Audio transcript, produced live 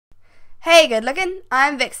Hey good looking,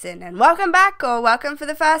 I'm Vixen, and welcome back, or welcome for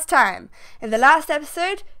the first time. In the last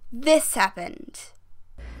episode, this happened.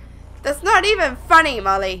 That's not even funny,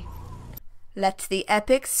 Molly. Let the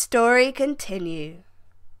epic story continue.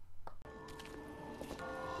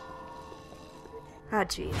 Oh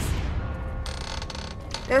jeez.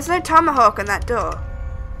 There was no tomahawk on that door.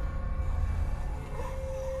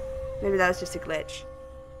 Maybe that was just a glitch.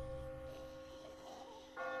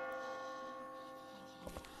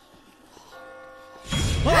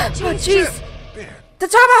 Oh jeez! The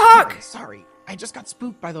tomahawk! Sorry, I just got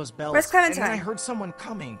spooked by those bells. Where's Clementine? And then I heard someone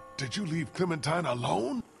coming. Did you leave Clementine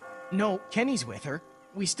alone? No, Kenny's with her.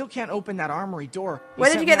 We still can't open that armory door.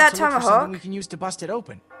 Where did you get that tomahawk? Something we can use to bust it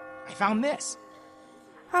open. I found this.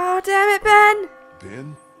 Oh damn it, Ben!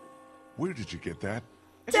 Ben? Where did you get that?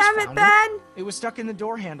 Damn it, Ben! It was stuck in the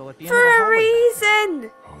door handle at the end For of the a hallway.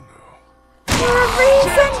 reason! Oh no. For a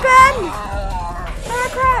reason, Ben! Oh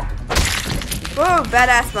crap! Whoa,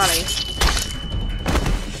 badass Molly.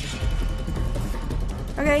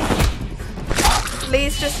 Okay.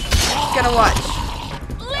 Lee's just gonna watch.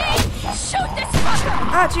 Lee! Shoot this fucker!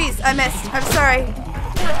 Oh jeez, I missed. I'm sorry.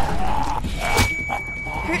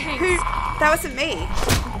 Who? That wasn't me.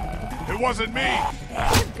 It wasn't me!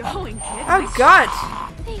 Keep going, kid. Oh god!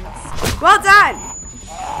 Thanks. Well done!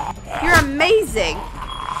 You're amazing!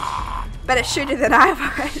 Better shooter than I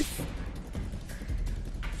was.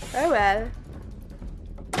 Oh well.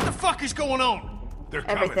 What the fuck is going on? They're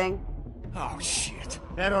coming. Everything. Oh shit.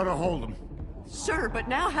 That ought to hold them. Sure, but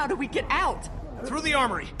now how do we get out? Through the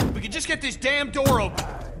armory. We can just get this damn door open.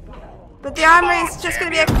 But the armory is just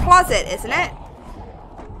gonna be a closet, isn't it?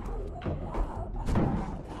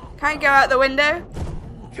 Can't go out the window?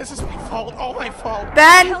 This is my fault, all my fault. What the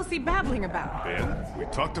Ben! hell's he babbling about? Ben, we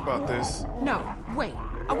talked about this. No, wait.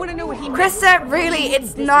 I want to know what he meant. Krista, really,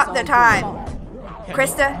 it's not the time. Kenny,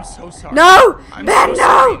 Krista? I'm so sorry. No! I'm Ben, so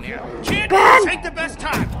sorry, no! man. Kid, Ben! take the best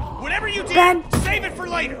time. Whatever you did, Ben! save it for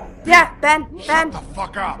later. Yeah, Ben, Ben. The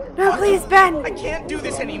fuck up! No, please, I Ben. can't do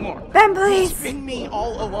this anymore. Ben, It's please. been me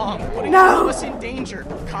all along, putting No. all of us in danger.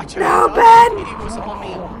 Katja, No, Doug, Ben. It was all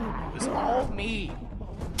me. It was all me.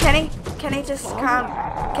 Kenny, just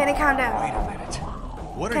calm. Kenny, calm down. Wait a minute.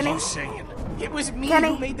 What are Kenny? you saying? It was me Kenny.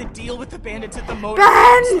 who made the deal with the bandits at the motor.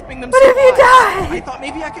 Ben! Slipping them What have you supplies. done? I thought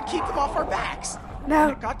maybe I could keep them off our backs. No.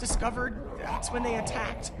 When it got discovered, that's when they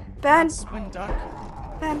attacked. Ben, That's when Duck...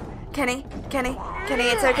 Ben. Kenny,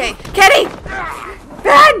 it's okay. Kenny!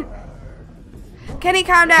 Ben! Kenny,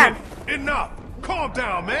 calm down. Enough! Calm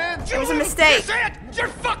down, man! It was a mistake. That's it! You're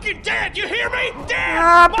fucking dead! You hear me? Dead!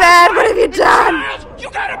 Oh, My Ben, what wife have you and done? child, you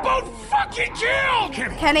got them both fucking killed!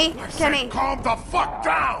 Kenny, I said Kenny. calm the fuck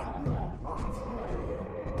down!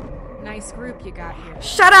 Nice group you got here.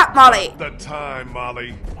 Shut up, Molly. The time,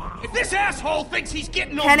 Molly. If this asshole thinks he's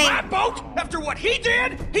getting on Kenny. my boat after what he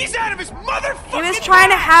did, he's out of his motherfucking He was trying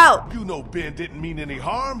to mind. help. You know Ben didn't mean any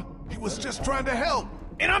harm. He was just trying to help.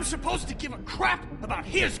 And I'm supposed to give a crap about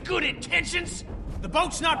his good intentions? The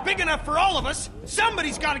boat's not big enough for all of us.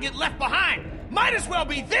 Somebody's got to get left behind. Might as well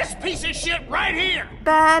be this piece of shit right here.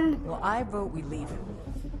 Ben. Well, I vote we leave him.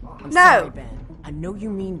 I'm No. sorry, Ben. I know you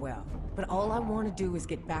mean well, but all I want to do is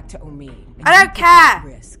get back to Omid. and I you don't take that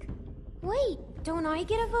care. Risk. Wait, don't I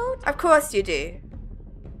get a vote? Of course you do.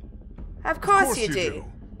 Of course you do.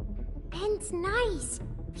 Ben's nice.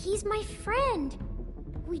 He's my friend.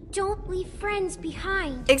 We don't leave friends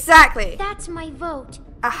behind. Exactly. That's my vote.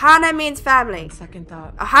 Ahana means family. Second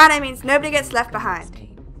thought. Ahana means nobody gets left behind.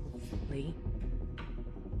 Lee?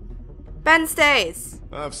 Ben stays.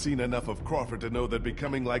 I've seen enough of Crawford to know that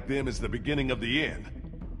becoming like them is the beginning of the end.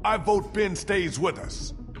 I vote Ben stays with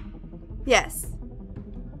us. Yes.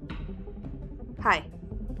 Hi.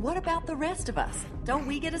 What about the rest of us? Don't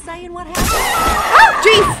we get a say in what happens? Oh,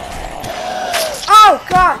 jeez! Oh,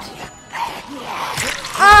 God!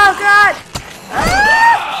 Oh, God!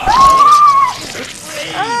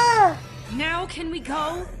 Ah! Now can we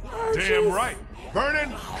go? Oh, Damn jeez. right. Vernon,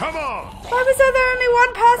 come on! Why was there only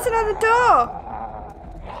one person on the door?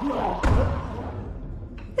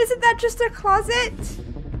 Isn't that just a closet?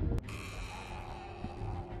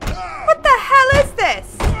 What the hell is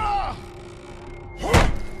this?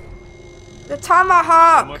 The How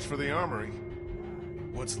tomahawk. much for the armory?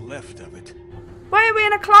 What's left of it? Why are we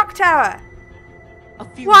in a clock tower? A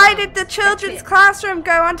few Why rounds. did the That's children's it. classroom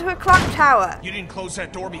go onto a clock tower? You didn't close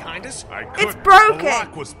that door behind us? I couldn't. broken. The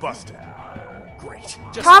lock was busted. Great.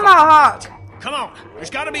 Just Tomahawk. come on. There's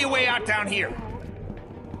got to be a way out down here.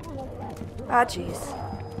 Oh, jeez.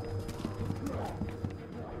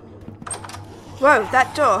 Whoa,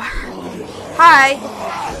 that door. Hi.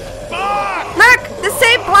 Fuck! Look, the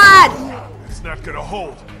same plaid. It's not gonna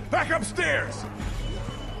hold. Back upstairs!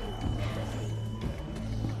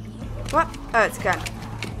 What? Oh, it's gone.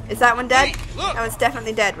 Is that one dead? Hey, look! That one's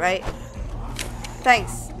definitely dead, right?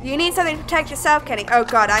 Thanks. You need something to protect yourself, Kenny. Oh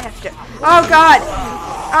god, I have to do. Oh god!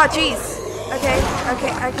 Oh jeez. Okay,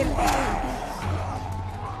 I can.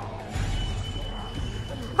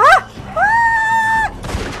 Ah!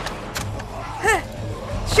 Ah!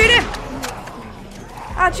 Shoot him!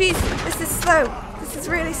 Oh jeez, this is slow. This is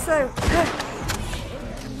really slow.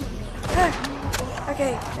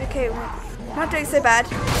 Okay, not doing so bad.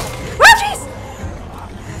 Oh jeez!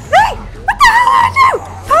 Hey! What the hell did I do?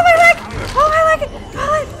 Pull my leg! Pull my leg!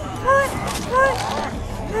 Pull it!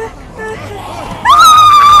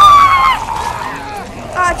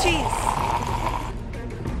 Oh jeez.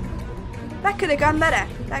 That could have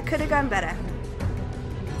gone better.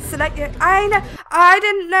 Select your... I know. I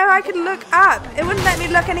didn't know I could look up. It wouldn't let me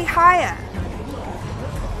look any higher.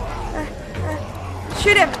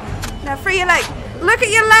 Shoot him. Now free your leg. Look at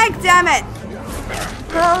your leg, damn it.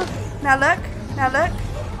 Pull. Now look.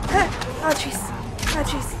 Oh jeez.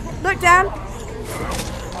 Look down.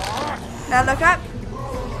 Now look up.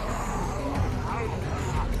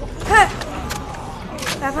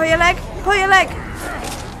 Now pull your leg.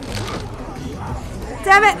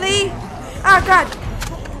 Damn it, Lee. Oh god.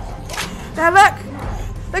 Now look.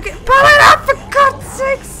 Pull it up for God's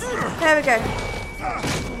sakes. There we go.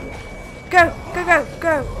 Go.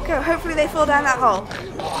 Hopefully they fall down that hole.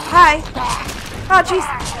 Hi. Oh jeez.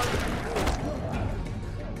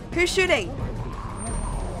 Who's shooting?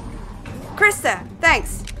 Krista,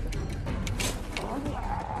 thanks.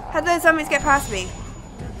 How'd those zombies get past me?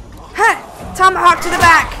 Huh! Tomahawk to the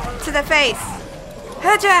back! To the face!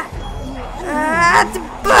 Haja!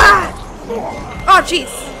 Oh jeez!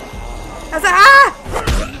 I was like, ah!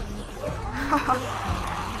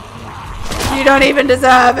 You don't even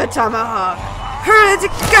deserve a tomahawk!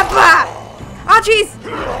 Oh jeez!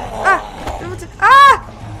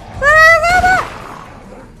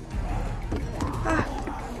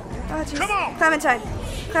 Oh jeez! Come on!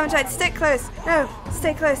 Clementine, stick close! No,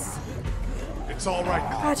 stay close! It's all right,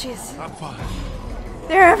 Clem. Oh jeez! I'm fine.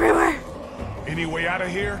 They're everywhere! Any way out of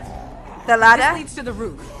here? The This ladder? leads to the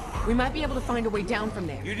roof. We might be able to find a way down from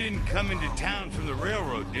there. You didn't come into town from the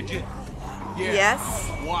railroad, did you? Yes.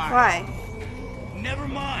 Why? Never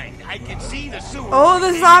mind. I can see the sewer. All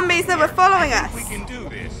the zombies that were following us. We can do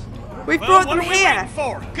this. We've brought them what are we here. waiting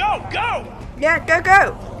for? Go! Yeah, go.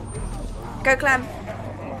 Go, Clem.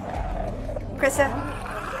 Krista.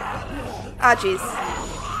 Ah, jeez.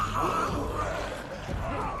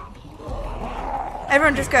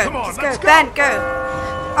 Everyone just go. Come on, Just go. let's go. Ben, go.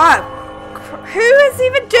 Oh, who is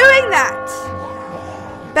even doing that?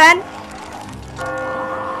 Ben?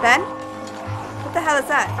 What the hell is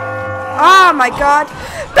that? Oh my god.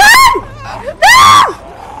 Ben! No!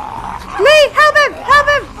 Lee, help him!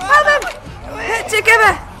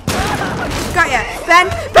 Together! Got ya. Ben!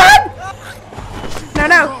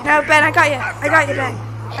 No, Ben, I got you,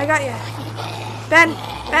 Ben.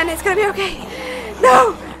 Ben, it's gonna be okay.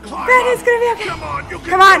 No! Ben, it's gonna be okay. Come on, you can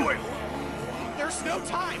Come on. do it. There's no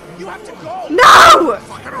time. You have to go. No!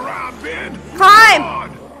 Fucking around, Ben. Climb! Come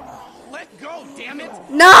on. Let go, damn it.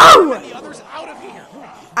 No! The others out of here.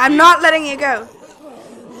 I'm not letting you go.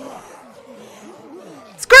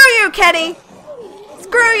 Screw you, Kenny!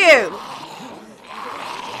 Screw you!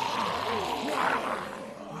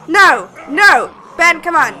 No! Ben,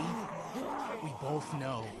 come on. We both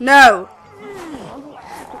know. No!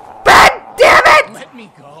 Ben, damn it! Let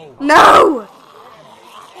me go. No!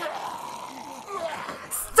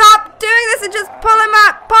 Stop doing this and just pull him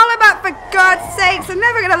up! Pull him up, for God's sakes! I'm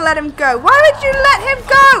never gonna let him go. Why would you let him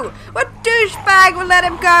go? What douchebag would let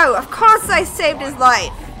him go? Of course I saved his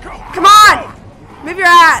life. Come on! Move your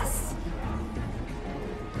ass!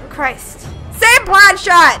 Christ. Same plan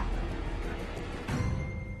shot!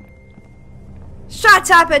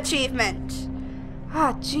 Shut up, achievement!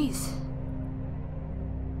 Ah, jeez.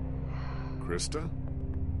 Krista?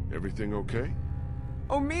 Everything okay?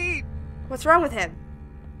 Omid! What's wrong with him?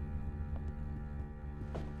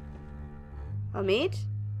 Omid?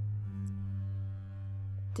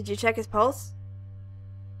 Did you check his pulse?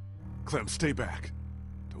 Clem, stay back.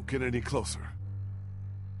 Don't get any closer.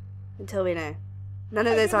 Until we know. None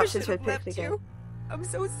of those options would quickly go. I'm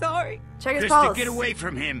so sorry. Check his Krista, pulse. get away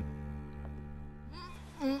from him.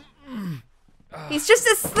 He's just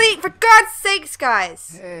asleep, for God's sakes,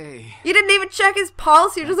 guys. Hey. You didn't even check his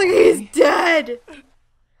pulse. You're just like, he's dead.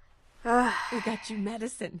 We got you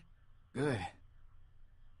medicine. Good.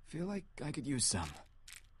 Feel like I could use some.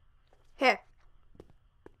 Here.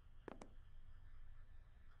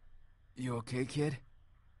 You okay, kid?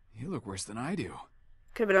 You look worse than I do.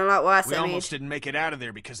 Could have been a lot worse. We almost didn't make it out of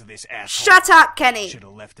there because of this asshole. Shut up, Kenny. Should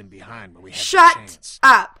have left him behind when we had Shut the chance.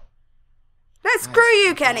 up. No, screw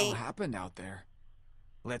you, Kenny. What happened out there?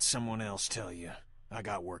 Let someone else tell you. I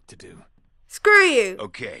got work to do. Screw you.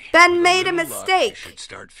 Okay. Ben with made a little luck, mistake. you should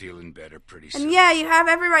start feeling better pretty soon. And yeah, you have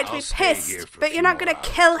every right to I'll be stay here pissed, for a but few you're not more gonna hours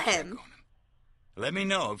kill to check him. on Let me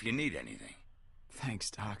know if you need anything.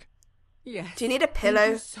 Thanks, Doc. Yes. Do you need a Thank pillow?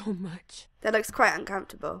 you so much. That looks quite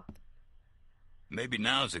uncomfortable. Maybe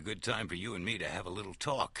now's a good time for you and me to have a little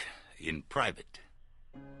talk in private.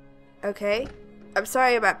 Okay. I'm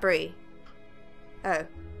sorry about Bree. Oh,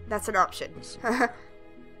 that's an option.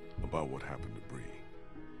 About what happened to Bree.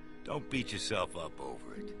 Don't beat yourself up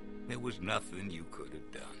over it. There was nothing you could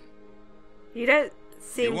have done. You don't You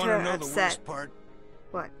seem want to to know the upset. worst part?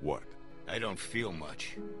 What? What? I don't feel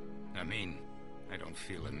much. I mean, I don't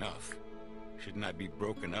feel enough. Shouldn't I be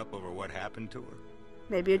broken up over what happened to her?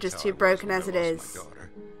 Maybe you're That's just how too I broken was as it when I is. lost my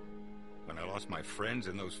daughter. When I lost my friends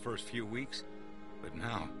in those first few weeks. But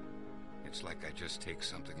now, it's like I just take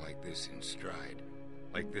something like this in stride.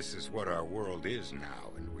 Like this is what our world is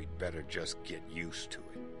now, and we'd better just get used to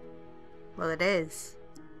it. Well, it is.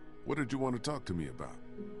 What did you want to talk to me about?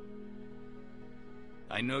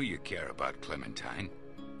 I know you care about Clementine.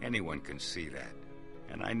 Anyone can see that.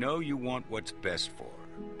 And I know you want what's best for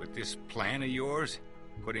her. But this plan of yours,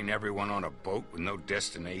 putting everyone on a boat with no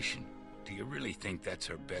destination, do you really think that's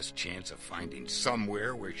her best chance of finding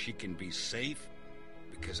somewhere where she can be safe?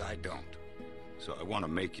 Because I don't. So I want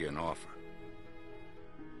to make you an offer.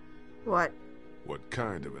 What? What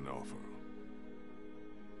kind of an offer?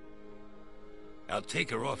 I'll take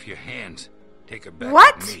her off your hands. Take her back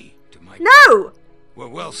What? with me to my... No! We're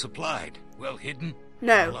well supplied, well hidden.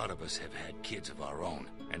 No. A lot of us have had kids of our own,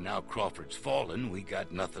 and now Crawford's fallen, we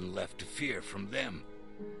got nothing left to fear from them.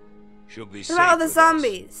 She'll be safe What about all the with us.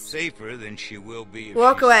 zombies? Safer than she will be if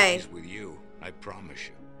Walk she away. stays with you. I promise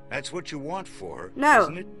you. That's what you want for her, No.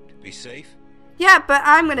 isn't it? To be safe? Yeah, but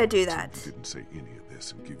I'm gonna do I that. didn't say any of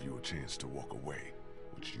this and give you a chance to walk away,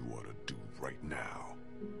 which you ought to do right now.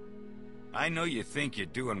 I know you think you're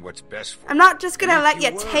doing what's best for her. I'm not just gonna And let if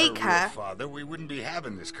you were take a real her. father, we wouldn't be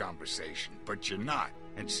having this conversation. But you're not.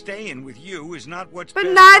 And staying with you is not what's But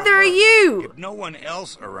best neither for are her. you. If no one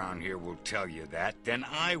else around here will tell you that, then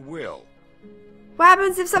I will. What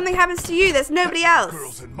happens if something happens to you? There's nobody That's else. the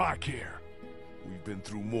girl's in my care. We've been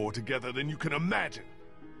through more together than you can imagine.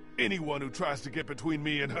 Anyone who tries to get between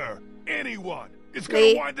me and her, anyone, is gonna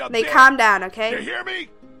Lee, wind up Lee, dead. calm down, You okay? hear me?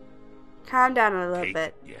 Calm down a little Take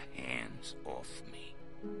bit. your hands off me.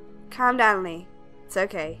 Calm down, Lee. It's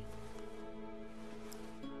okay.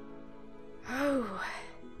 Oh,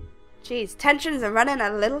 jeez, tensions are running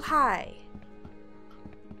a little high.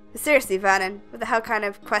 Seriously, Vernon, what the hell kind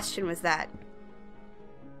of question was that?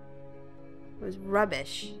 It was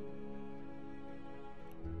rubbish.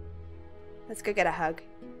 Let's go get a hug.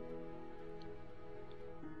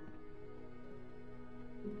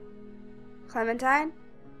 Clementine?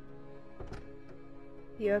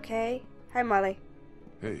 You okay? Hi, Molly.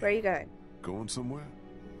 Hey, Where are you going? going somewhere?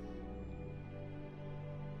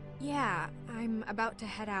 Yeah, I'm about to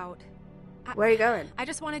head out. Where are you going? I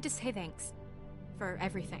just wanted to say thanks for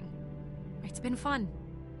everything. It's been fun.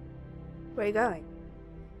 Where are you going?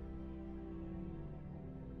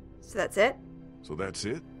 So that's it? So that's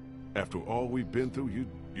it? After all we've been through,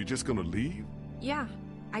 you just gonna leave? Yeah,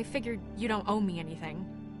 I figured you don't owe me anything.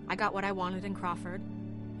 I got what I wanted in Crawford,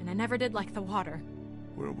 and I never did like the water.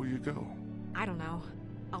 Where will you go? I don't know.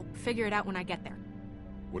 I'll figure it out when I get there.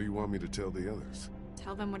 What do you want me to tell the others?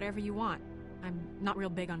 Tell them whatever you want. I'm not real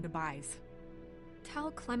big on goodbyes.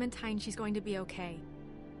 Tell Clementine she's going to be okay.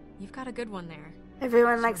 You've got a good one there.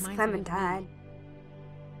 Everyone She likes reminds me of me. Clementine.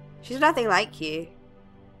 She's nothing like you.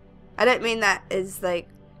 I don't mean that as like...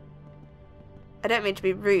 I don't mean to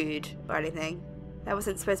be rude or anything. That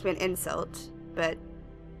wasn't supposed to be an insult, but...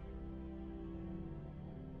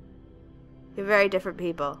 You're very different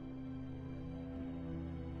people.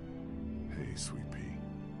 Hey, Sweet Pea.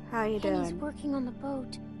 How are you Penny's doing? working on the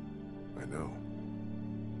boat. I know.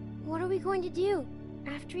 What are we going to do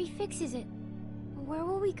after he fixes it? Where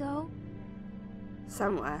will we go?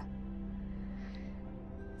 Somewhere.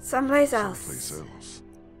 Someplace else. Someplace else.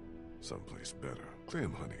 Someplace better.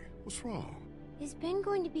 Clem, honey, what's wrong? Is Ben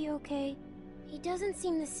going to be okay? He doesn't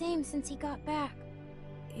seem the same since he got back.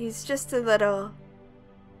 He's just a little...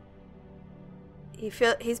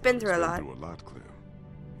 He's been through a lot. He's been through a lot, Clem.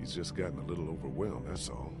 He's just gotten a little overwhelmed, that's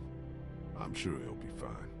all. I'm sure he'll be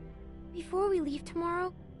fine. Before we leave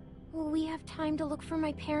tomorrow, will we have time to look for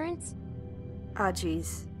my parents? Oh,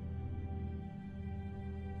 jeez.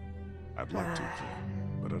 I'd like to,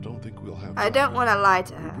 Clem, but but I don't think we'll have time. I don't want to lie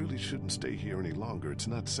to her. We really shouldn't stay here any longer. It's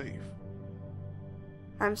not safe.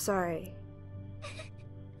 I'm sorry.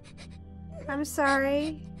 I'm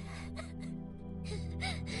sorry.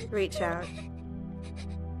 Reach out.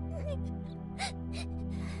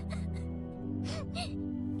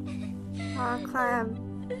 Oh, Clem.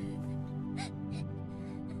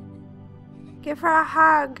 Give her a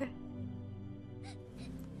hug.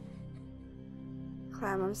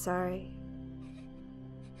 Clem, I'm sorry.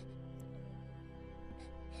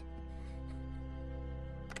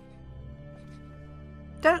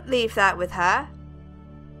 Don't leave that with her.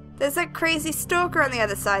 There's a crazy stalker on the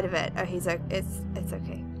other side of it. Oh, it's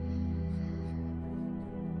okay.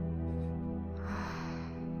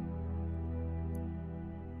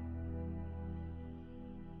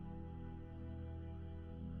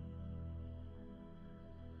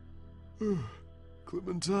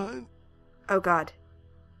 Clementine? Oh God.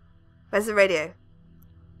 Where's the radio?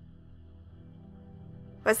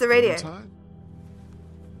 Where's the radio? Clementine?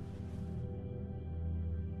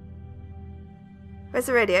 Where's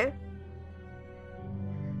the radio?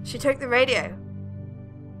 She took the radio.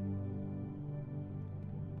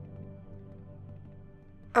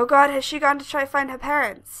 Oh God, has she gone to try to find her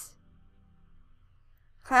parents?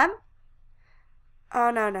 Clem? Oh,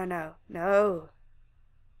 no. No.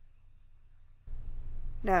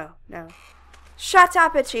 Shut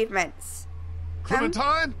up, achievements.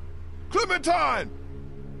 Clementine? Clementine!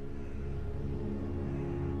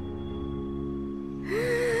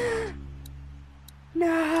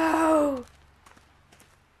 No!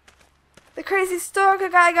 The crazy stalker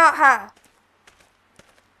guy got her!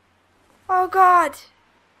 Oh God!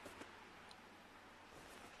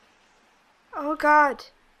 Oh God!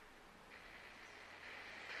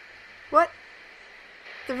 What?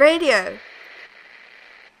 The radio!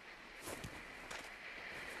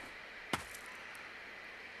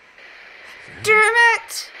 Damn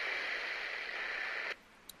it!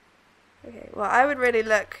 Okay, well, I would really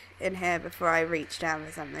look in here before I reach down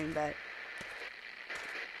for something, but...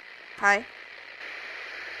 Hi?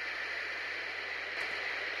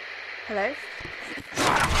 Hello?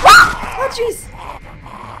 Oh, jeez!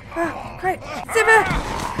 Oh, great! Zipper!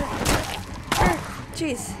 Oh,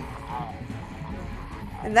 jeez.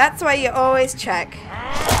 And that's why you always check.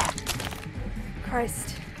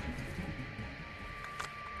 Christ.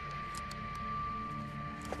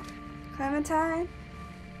 Clementine?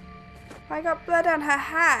 I got blood on her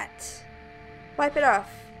hat. Wipe it off.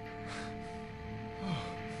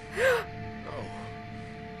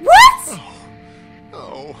 What? Oh.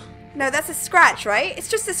 No. No, that's a scratch, right? It's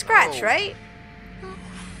just a scratch, right? Oh,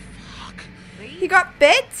 fuck. Lee? You got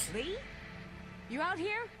bit? Lee? You out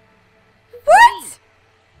here? What? Lee?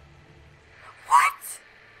 What?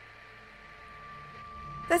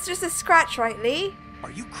 That's just a scratch, right, Lee?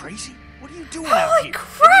 Are you crazy? What are you doing Holy out here?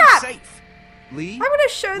 crap! It ain't safe. Lee? I'm gonna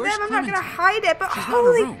show Where's them. I'm not gonna Clementine? hide it, but She's not in her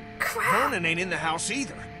holy room. crap! Vernon ain't in the house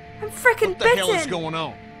either. I'm freaking What the bitten. hell is going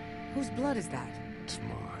on? Whose blood is that? It's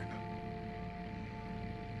mine.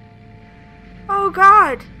 Oh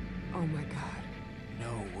God! Oh my God.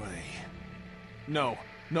 No way.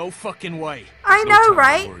 No fucking way. I There's no know, time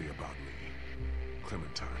right? to worry about me.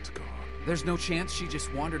 Clementine's gone. There's no chance she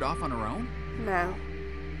just wandered off on her own? No,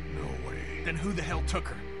 No way. Then who the hell took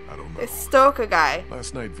her? I don't know. this stalker guy.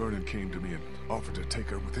 Last night, Vernon came to me and offered to take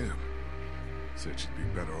her with him. Said she'd be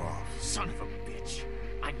better off. Son of a bitch.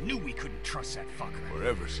 I knew we couldn't trust that fucker.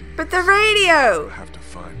 Wherever she is. But the I radio. have to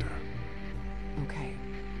find her. Okay.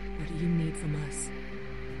 What do you need from us?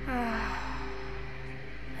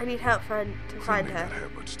 I need help to find We may her. not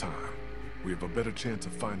have much time. We have a better chance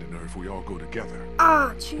of finding her if we all go together.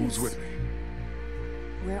 Oh, jeez. Who's with me?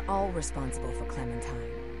 We're all responsible for Clementine.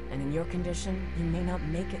 And in your condition, you may not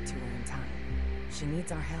make it to her in time. She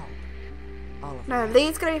needs our help. All of No, us.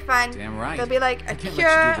 Lee's gonna be fine. Damn right. There'll be like a I can't let you do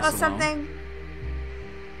cure this or alone. something.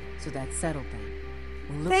 So that's settled then.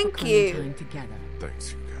 We'll look Thank for you. Clementine together.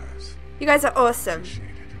 Thanks, you guys. You guys are awesome. Appreciate it.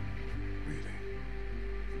 Really.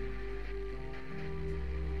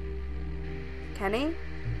 Kenny,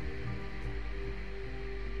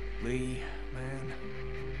 Lee, man.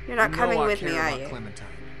 you're not You know coming I with care me, are about you? Clementine.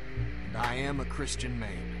 And I am a Christian man.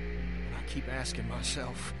 And I keep asking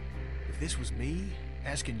myself, if this was me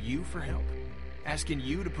asking you for help, asking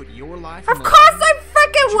you to put your life Of on the course line, I would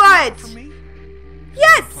freaking you do that would! for me?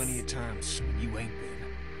 Yes! Plenty of times when you ain't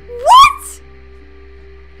been. What?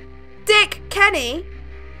 Dick, Kenny,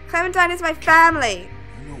 Clementine is my family.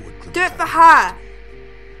 You know what Clementine Do it for is her. to me.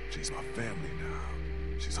 She's my family now.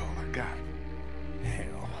 She's all I got.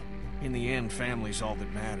 Hell, in the end, family's all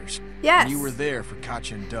that matters. Yes. And you were there for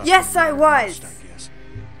Katya and Duff. Yes, I was. I guess.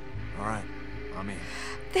 All right, I'm in.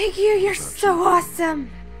 Thank you, you're so awesome.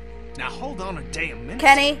 Now hold on a damn minute.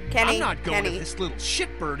 Kenny, I'm not going if this little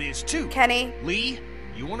shitbird is too. Kenny. Lee,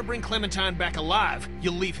 you want to bring Clementine back alive,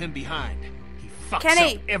 you'll leave him behind. He fucks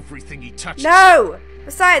Kenny. up everything he touches. No!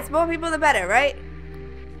 Besides, more people the better, right?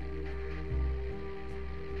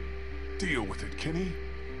 Deal with it, Kenny.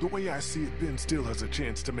 The way I see it, Ben still has a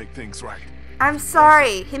chance to make things right. I'm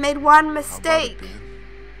sorry, he made one How about it, mistake. Ben?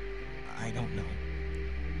 I don't know.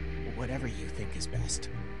 Whatever you think is best.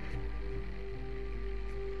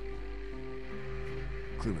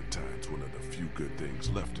 Clementine's one of the few good things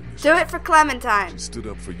left in this Do life. it for Clementine. She stood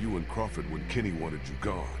up for you and Crawford when Kenny wanted you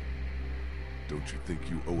gone. Don't you think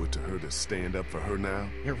you owe it to her to stand up for her now?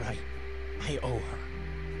 You're right. I owe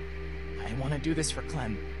her. I want to do this for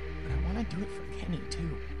Clem, but I want to do it for Kenny,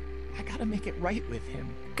 too. I gotta make it right with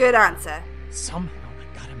him. Good answer. Somehow,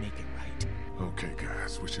 I gotta make it right. Okay,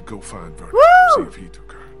 guys, we should go find Vernon. Woo! See if he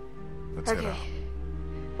took her. Let's head Okay. out.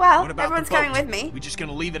 Well, What about everyone's the boat? coming with me. We just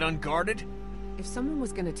gonna leave it unguarded? If someone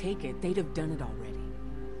was gonna take it, they'd have done it already.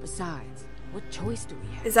 Besides, what choice do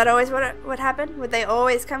we have? Is that always what happened? Would they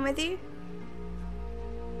always come with you?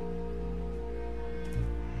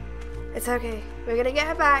 It's okay. We're gonna get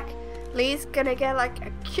her back. Lee's gonna get like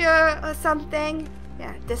a cure or something.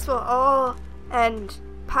 Yeah, this will all end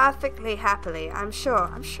perfectly happily. I'm sure.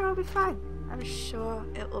 I'm sure it'll be fine. I'm sure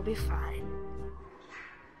it will be fine.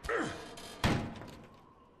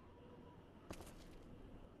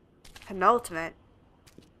 Penultimate.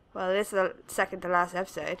 Well, it is the second to last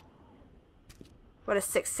episode. What a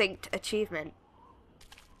succinct achievement.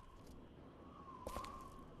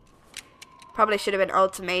 Probably should have been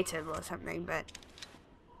ultimatum or something, but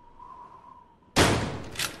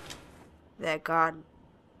they're gone.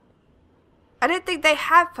 I don't think they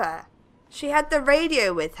have her. She had the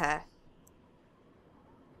radio with her.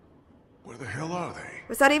 Where the hell are they?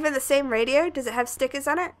 Was that even the same radio? Does it have stickers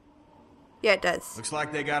on it? Yeah, it does. Looks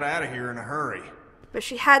like they got out of here in a hurry. But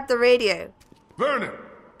she had the radio. Vernon,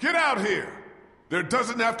 get out here! There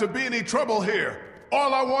doesn't have to be any trouble here.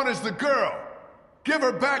 All I want is the girl. Give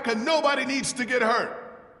her back and nobody needs to get hurt.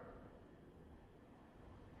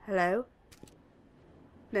 Hello?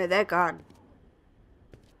 No, they're gone.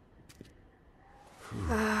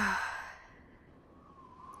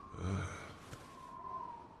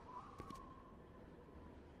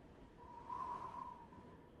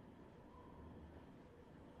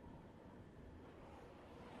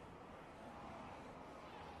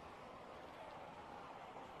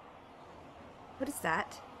 What is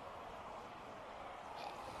that?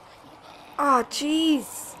 Oh,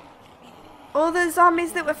 jeez. All those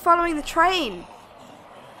zombies that were following the train.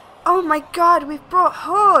 Oh my god, we've brought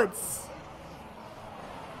hordes.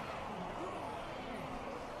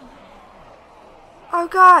 Oh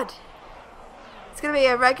god. It's gonna be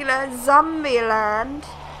a regular zombie land.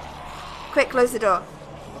 Quick, close the door.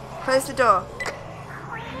 Close the door.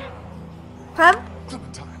 Clem?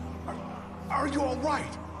 Clementine, are you all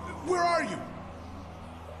right? Where are you?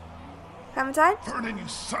 Clementine? Vernon, you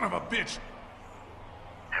son of a bitch.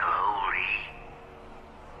 Hello, Lee.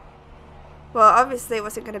 Well, obviously it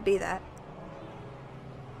wasn't gonna be that.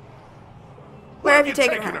 Where have you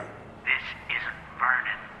taken her? This isn't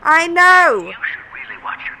Vernon. I know! You should really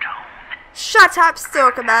watch your tone. Shut up,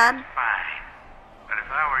 Stalker Man. Fine. But if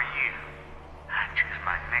I were you, I'd choose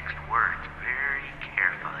my next words very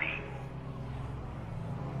carefully.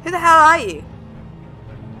 Who the hell are you?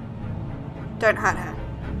 Don't hurt her.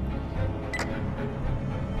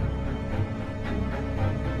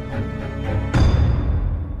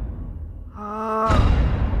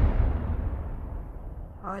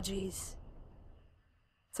 Oh, jeez.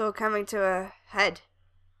 It's all coming to a head.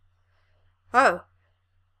 Oh.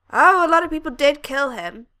 Oh, a lot of people did kill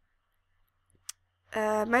him.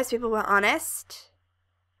 Most people were honest.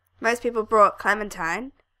 Most people brought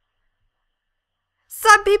Clementine.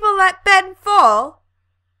 Some people let Ben fall.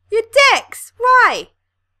 You dicks! Why?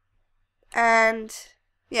 And,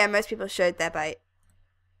 yeah, most people showed their bite.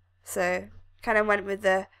 So, kind of went with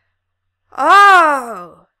the...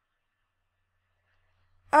 Oh!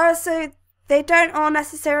 Oh, so they don't all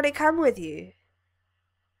necessarily come with you.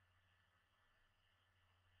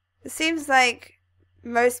 It seems like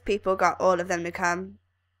most people got all of them to come.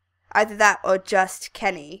 Either that or just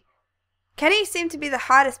Kenny. Kenny seemed to be the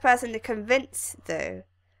hardest person to convince, though.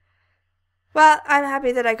 Well, I'm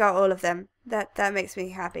happy that I got all of them. That makes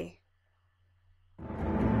me happy.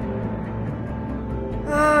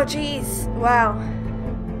 Oh, jeez. Wow.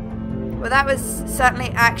 Well, that was certainly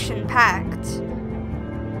action-packed.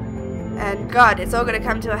 And God, it's all going to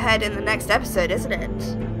come to a head in the next episode, isn't it?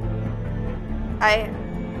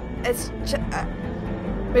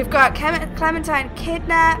 We've got Clementine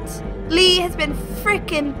kidnapped. Lee has been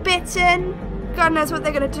frickin' bitten. God knows what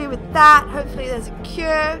they're gonna do with that. Hopefully there's a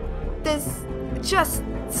cure. There's just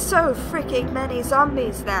so freaking many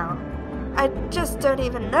zombies now. I just don't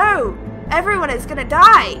even know. Everyone is gonna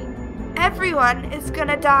die. Everyone is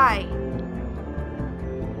gonna die.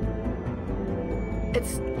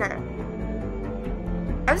 No.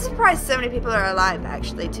 I'm surprised so many people are alive,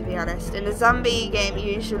 actually, to be honest. In a zombie game,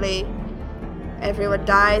 usually everyone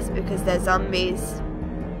dies because they're zombies.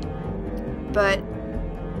 But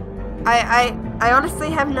I honestly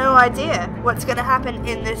have no idea what's gonna happen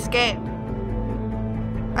in this game.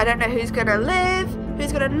 I don't know who's gonna live,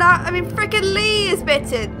 who's gonna not. I mean, frickin' Lee is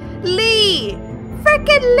bitten. Lee!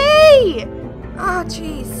 Frickin' Lee! Oh,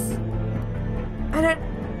 jeez. I don't.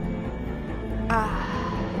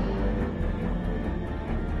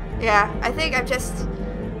 Yeah, I think I'm just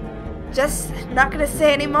not gonna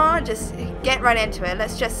say anymore. Just get right into it.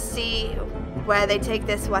 Let's just see where they take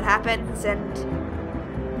this, what happens, and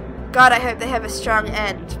God, I hope they have a strong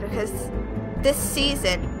end, because this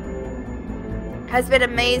season has been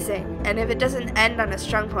amazing, and if it doesn't end on a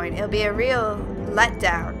strong point, it'll be a real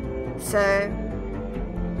letdown. So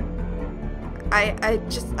I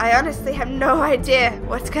honestly have no idea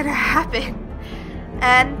what's gonna happen,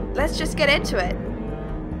 and let's just get into it.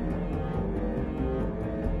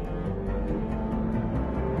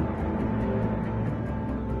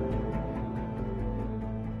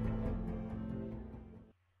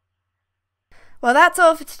 Well, that's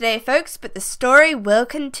all for today, folks, but the story will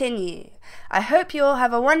continue. I hope you all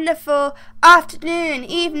have a wonderful afternoon,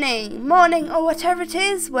 evening, morning, or whatever it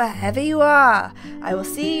is, wherever you are. I will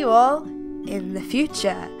see you all in the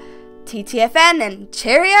future. TTFN and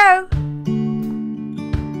cheerio!